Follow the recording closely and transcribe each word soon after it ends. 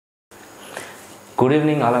Good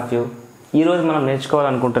evening all of you. ఈరోజు మనం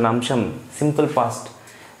నేర్చుకోవాలనుకుంటున్న అంశం సింపుల్ పాస్ట్.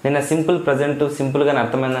 నిన్న సింపుల్ ప్రజెంట్ సింపుల్గానే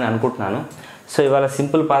అర్థమైందని అనుకుంటున్నాను. సో ఇవాళ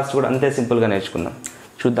సింపుల్ పాస్ట్ కూడా అంతే సింపుల్గా నేర్చుకుందాం.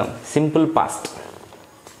 చూద్దాం. సింపుల్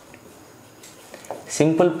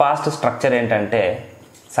పాస్ట్ స్ట్రక్చర్ ఏంటంటే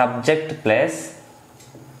సబ్జెక్ట్ ప్లస్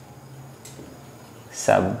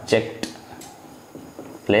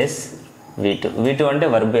V2 అంటే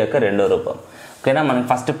వర్బ్ యొక్క రెండో రూపం. ఓకేనా, మనం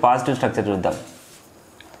ఫస్ట్ పాజిటివ్ స్ట్రక్చర్ చూద్దాం.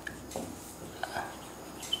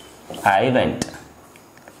 I went,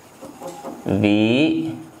 we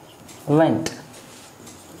went,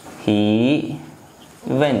 he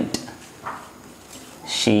went,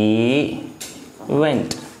 she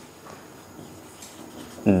went,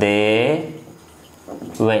 they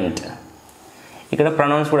went. ఇక్కడ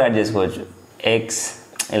ప్రొనౌన్స్ కూడా యాడ్ చేసుకోవచ్చు. ఎక్స్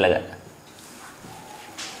ఇలాగా.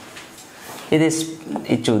 ఇది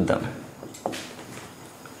చూద్దాం.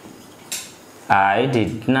 I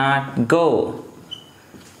did not go.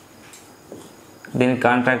 దీని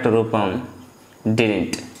కాంట్రాక్ట్ రూపం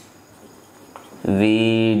didn't. We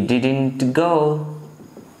didn't go.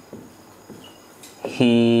 He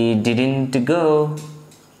didn't go.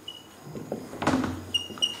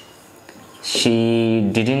 She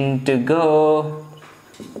didn't go.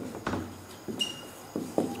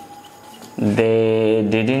 They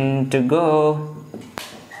didn't go.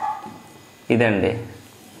 ఇదండి.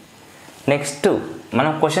 Next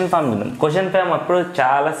మనం క్వశ్చన్ ఫామ్ చూద్దాం. క్వశ్చన్ ఫామ్ అప్పుడు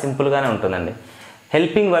చాలా సింపుల్గానే ఉంటుందండి.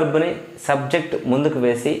 హెల్పింగ్ వర్బ్ని సబ్జెక్ట్ ముందుకు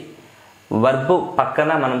వేసి వర్బ్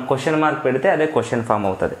పక్కన మనం క్వశ్చన్ మార్క్ పెడితే అదే క్వశ్చన్ ఫామ్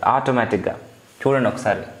అవుతుంది ఆటోమేటిక్గా. చూడండి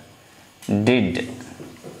ఒకసారి. Did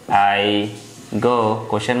I go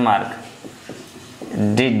question mark.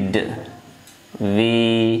 Did we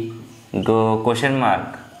go question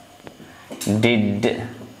mark. Did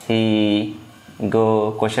he go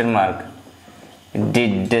question mark.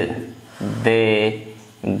 Did they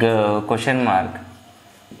go question mark.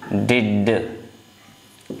 Did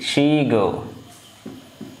she go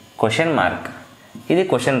question mark. ఇది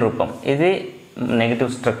క్వశ్చన్ రూపం, ఇది నెగటివ్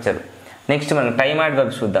స్ట్రక్చర్. నెక్స్ట్ మనం time add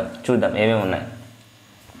verbs చూద్దాం ఏమేమి ఉన్నాయి.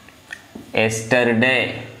 Yesterday,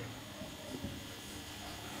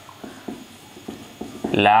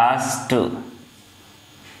 last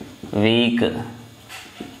week,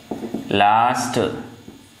 last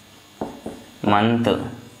month,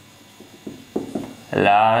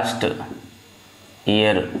 last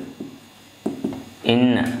year, in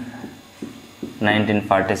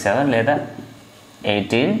 1947 లేదా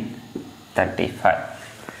 1835.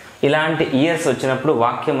 ఇలాంటి years వచ్చినప్పుడు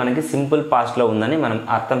వాక్యం మనకి సింపుల్ పాస్ట్లో ఉందని మనం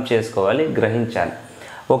అర్థం చేసుకోవాలి, గ్రహించాలి.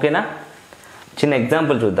 ఓకేనా. చిన్న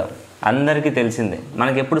ఎగ్జాంపుల్ చూద్దాం. అందరికీ తెలిసిందే,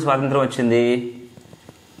 మనకి ఎప్పుడు స్వాతంత్రం వచ్చింది?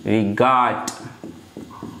 We got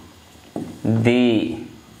the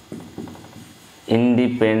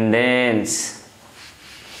independence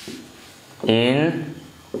in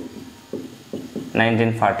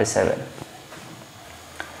 1947.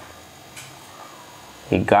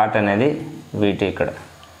 ఈ ఘాట్ అనేది వీటి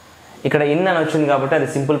ఇక్కడ ఇన్ అని వచ్చింది కాబట్టి అది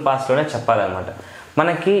సింపుల్ పాస్ట్లోనే చెప్పాలన్నమాట.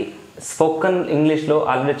 మనకి స్పోకన్ ఇంగ్లీష్లో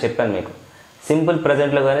ఆల్రెడీ చెప్పాను మీకు. సింపుల్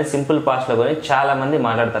ప్రజెంట్లో కానీ సింపుల్ పాస్ట్లో కానీ చాలామంది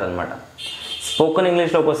మాట్లాడతారనమాట. స్పోకన్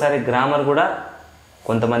ఇంగ్లీష్లో ఒక్కోసారి గ్రామర్ కూడా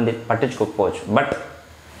కొంతమంది పట్టించుకోకపోవచ్చు, బట్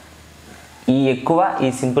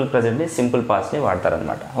ఈ సింపుల్ ప్రజెంట్ని సింపుల్ పాస్ట్ని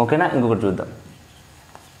వాడతారనమాట. ఓకేనా. ఇంకొకటి చూద్దాం.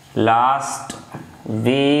 Last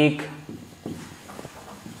week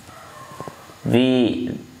we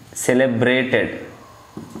celebrated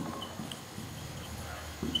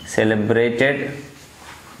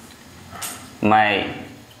my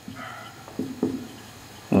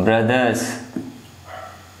brother's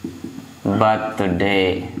birthday.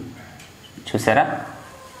 చూసారా,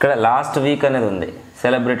 ఇక్కడ లాస్ట్ వీక్ అనేది ఉంది,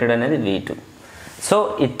 సెలబ్రేటెడ్ అనేది V2. సో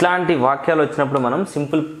ఇట్లాంటి వాక్యాలు వచ్చినప్పుడు మనం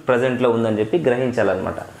సింపుల్ ప్రజెంట్లో ఉందని చెప్పి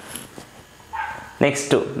గ్రహించాలన్నమాట.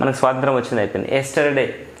 నెక్స్ట్ మనకు స్వాతంత్రం వచ్చింది, అయిపోయింది.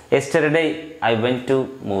 Yesterday I went to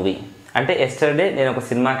movie అంటే ఎస్టర్డే నేను ఒక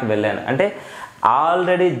సినిమాకి వెళ్ళాను అంటే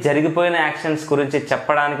ఆల్రెడీ జరిగిపోయిన యాక్షన్స్ గురించి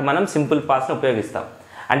చెప్పడానికి మనం సింపుల్ పాస్ట్ని ఉపయోగిస్తాం.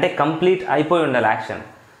 అంటే కంప్లీట్ అయిపోయి ఉండాలి యాక్షన్.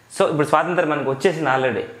 సో ఇప్పుడు స్వాతంత్రం మనకు వచ్చేసింది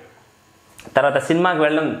ఆల్రెడీ, తర్వాత సినిమాకి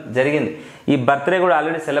వెళ్ళడం జరిగింది, ఈ బర్త్డే కూడా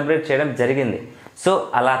ఆల్రెడీ సెలబ్రేట్ చేయడం జరిగింది. సో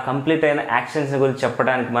అలా కంప్లీట్ అయిన యాక్షన్స్ గురించి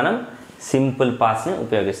చెప్పడానికి మనం సింపుల్ పాస్ట్ని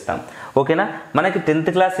ఉపయోగిస్తాం. ఓకేనా. మనకి 10th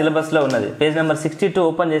క్లాస్ సిలబస్లో ఉన్నది. పేజ్ నెంబర్ 62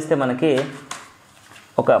 ఓపెన్ చేస్తే మనకి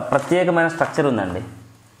ఒక ప్రత్యేకమైన స్ట్రక్చర్ ఉందండి.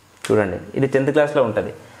 చూడండి, ఇది 10th క్లాస్లో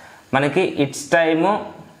ఉంటుంది. మనకి it's time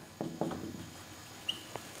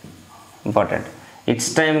important.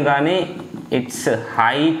 It's time కానీ ఇట్స్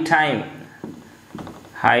హై టైం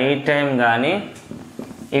కానీ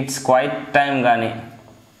ఇట్స్ క్వైట్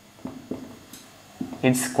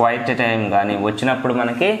టైం కానీ వచ్చినప్పుడు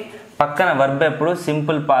మనకి పక్కన వర్బ్ ఎప్పుడు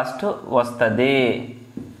సింపుల్ పాస్ట్ వస్తుంది,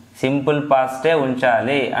 సింపుల్ పాస్టే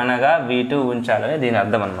ఉంచాలి అనగా V2 ఉంచాలని దీని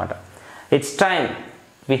అర్థం అనమాట. It's time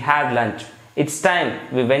we had lunch, it's time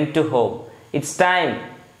we went to home, it's time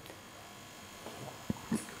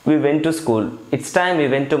we went to school, it's time we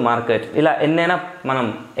went to market. ఇలా ఎన్నైనా మనం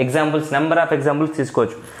ఎగ్జాంపుల్స్, నెంబర్ ఆఫ్ ఎగ్జాంపుల్స్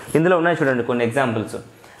తీసుకోవచ్చు. ఇందులో ఉన్నాయి చూడండి కొన్ని ఎగ్జాంపుల్స్.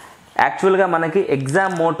 యాక్చువల్గా మనకి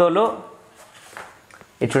ఎగ్జామ్ మోటోలో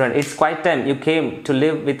ఇది చూడండి, it's quite time you came to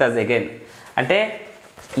live with us again. అంటే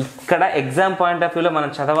ఇక్కడ ఎగ్జామ్ పాయింట్ ఆఫ్ వ్యూలో మనం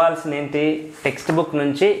చదవాల్సిన ఏంటి, టెక్స్ట్ బుక్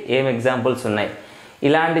నుంచి ఏం ఎగ్జాంపుల్స్ ఉన్నాయి,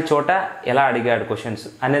 ఇలాంటి చోట ఎలా అడిగాడు క్వశ్చన్స్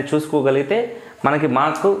అనేది చూసుకోగలిగితే మనకి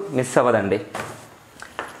మార్కు మిస్ అవ్వదండి.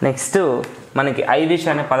 నెక్స్ట్ మనకి ఐ విష్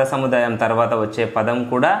అనే పద సముదాయం తర్వాత వచ్చే పదం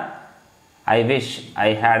కూడా I wish I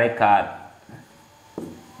had a car,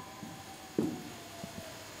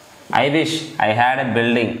 I wish I had a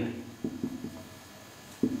building,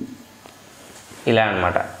 ఇలా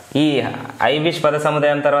అనమాట. ఈ ఐ విష్ పద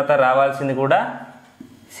సముదాయం తర్వాత రావాల్సింది కూడా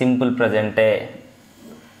simple ప్రజెంటే.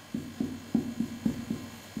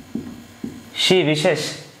 She wishes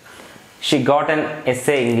she got an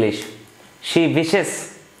essay English, she wishes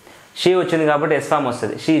she వచ్చింది కాబట్టి ఎస్ ఫామ్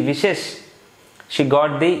వస్తుంది. She wishes she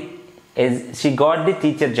got the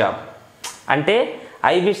teacher job. అంటే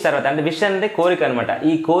ఐ విష్ తర్వాత, అంటే విష్ అంటే కోరిక అనమాట.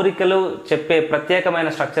 ఈ కోరికలు చెప్పే ప్రత్యేకమైన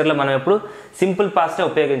స్ట్రక్చర్లో మనం ఎప్పుడు సింపుల్ పాస్టే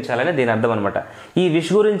ఉపయోగించాలని దీని అర్థం అనమాట. ఈ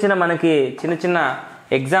విష్ గురించిన మనకి చిన్న చిన్న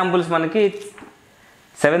ఎగ్జాంపుల్స్ మనకి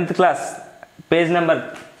 7th క్లాస్ పేజ్ నెంబర్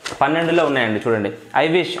 12లో ఉన్నాయండి. చూడండి, I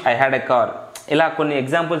wish I had a car. ఇలా కొన్ని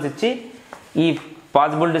ఎగ్జాంపుల్స్ ఇచ్చి ఈ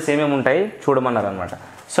పాసిబిలిటీస్ ఏమేమి ఉంటాయి చూడమన్నారు అనమాట.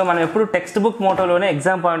 సో మనం ఎప్పుడు text book మోటోలోనే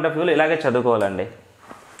exam point of వ్యూలో ఇలాగే చదువుకోవాలండి.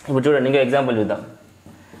 ఇప్పుడు చూడండి, ఇంకో ఎగ్జాంపుల్ చూద్దాం.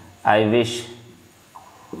 I wish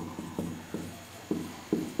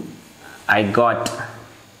I got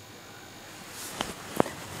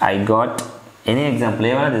any example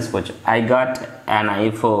ఏమైనా తీసుకోవచ్చు. I got an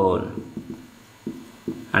iPhone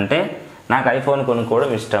అంటే నాకు ఐఫోన్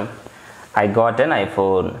కొనుక్కోవడం ఇష్టం. I got an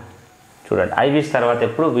iPhone. చూడండి, ఐ విష్ తర్వాత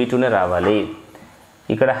ఎప్పుడు V2నే రావాలి.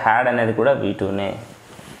 ఇక్కడ హ్యాడ్ అనేది కూడా V2నే.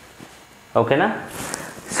 ఓకేనా?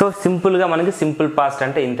 సో సింపుల్గా మనకి సింపుల్ పాస్ట్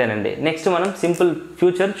అంటే ఇంతేనండి. నెక్స్ట్ మనం సింపుల్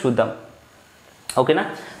ఫ్యూచర్ చూద్దాం. ఓకేనా?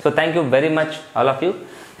 So thank you very much all of you.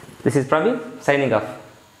 This is Praveen signing off.